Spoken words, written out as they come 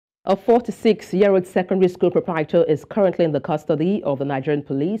A 46-year-old secondary school proprietor is currently in the custody of the Nigerian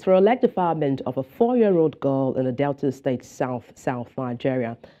police for alleged defilement of a 4-year-old girl in the Delta State, South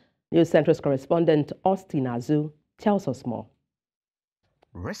Nigeria. News Central's correspondent Austin Azu tells us more.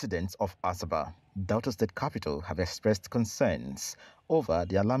 Residents of Asaba, Delta State capital, have expressed concerns over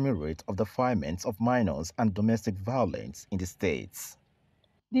the alarming rate of defilements of minors and domestic violence in the states.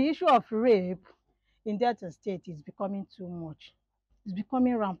 The issue of rape in Delta State is becoming too much. It's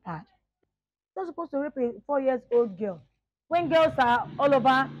becoming rampant. You're not supposed to rape a 4-year-old girl when girls are all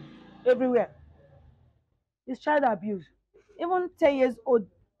over everywhere. It's child abuse. Even 10 years old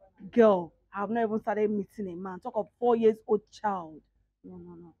girl have not even started meeting a man. Talk of 4 years old child.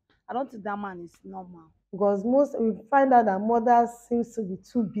 No. I don't think that man is normal. Because we find out that mothers seems to be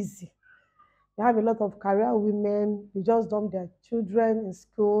too busy. They have a lot of career women who just dump their children in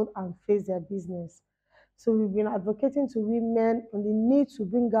school and face their business. So we've been advocating to women on the need to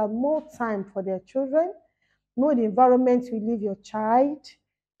bring out more time for their children, know the environment you leave your child.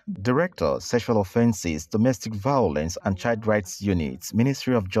 Director, Sexual Offences, Domestic Violence and Child Rights Unit,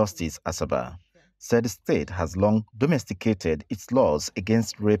 Ministry of Justice, Asaba, said the state has long domesticated its laws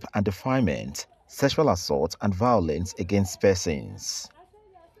against rape and defilement, sexual assault and violence against persons.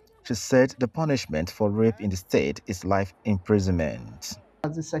 She said the punishment for rape in the state is life imprisonment.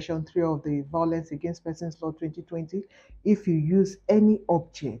 As the Section 3 of the Violence Against Persons Law 2020, if you use any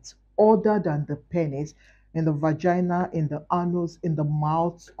object other than the penis in the vagina, in the anus, in the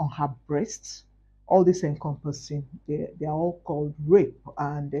mouth, on her breasts, all this encompassing, they are all called rape,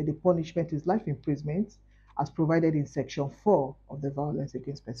 and the punishment is life imprisonment as provided in Section 4 of the Violence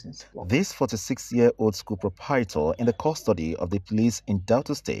Against Persons Law. This 46-year-old school proprietor in the custody of the police in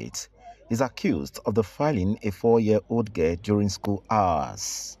Delta State is accused of defiling a 4-year-old girl during school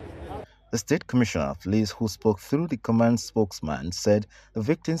hours. The State Commissioner of Police, who spoke through the command spokesman, said the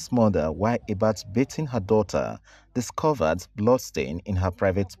victim's mother, while about bathing her daughter, discovered bloodstain in her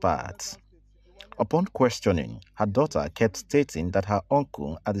private parts. Upon questioning, her daughter kept stating that her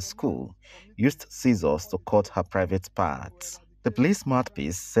uncle at the school used scissors to cut her private parts. The police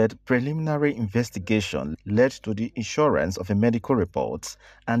mouthpiece said preliminary investigation led to the issuance of a medical report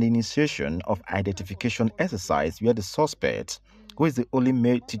and the initiation of identification exercise where the suspect, who is the only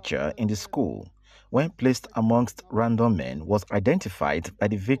male teacher in the school, when placed amongst random men, was identified by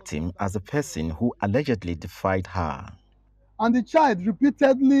the victim as the person who allegedly defied her. And the child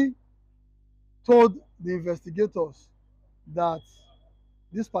repeatedly told the investigators that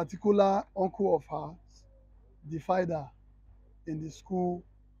this particular uncle of hers defied her in the school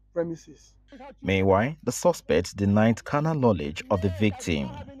premises. Meanwhile, the suspect denied carnal knowledge of the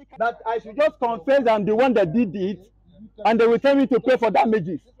victim. That I should just confess I'm the one that did it, and they will tell me to pay for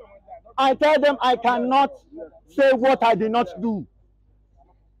damages. I tell them I cannot say what I did not do.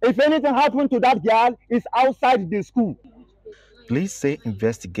 If anything happened to that girl, it's outside the school. Police say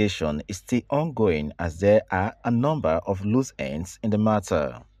investigation is still ongoing as there are a number of loose ends in the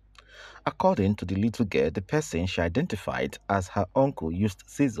matter. According to the little girl, the person she identified as her uncle used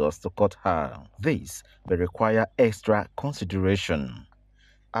scissors to cut her. This will require extra consideration.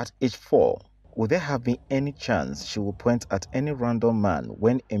 At age 4, would there have been any chance she will point at any random man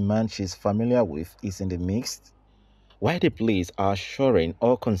when a man she is familiar with is in the mix? While the police are assuring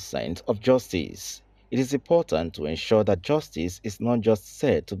all concerned of justice, it is important to ensure that justice is not just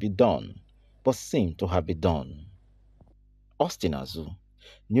said to be done, but seen to have been done. Austin Azu,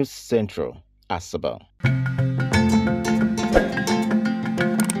 News Central, Asaba.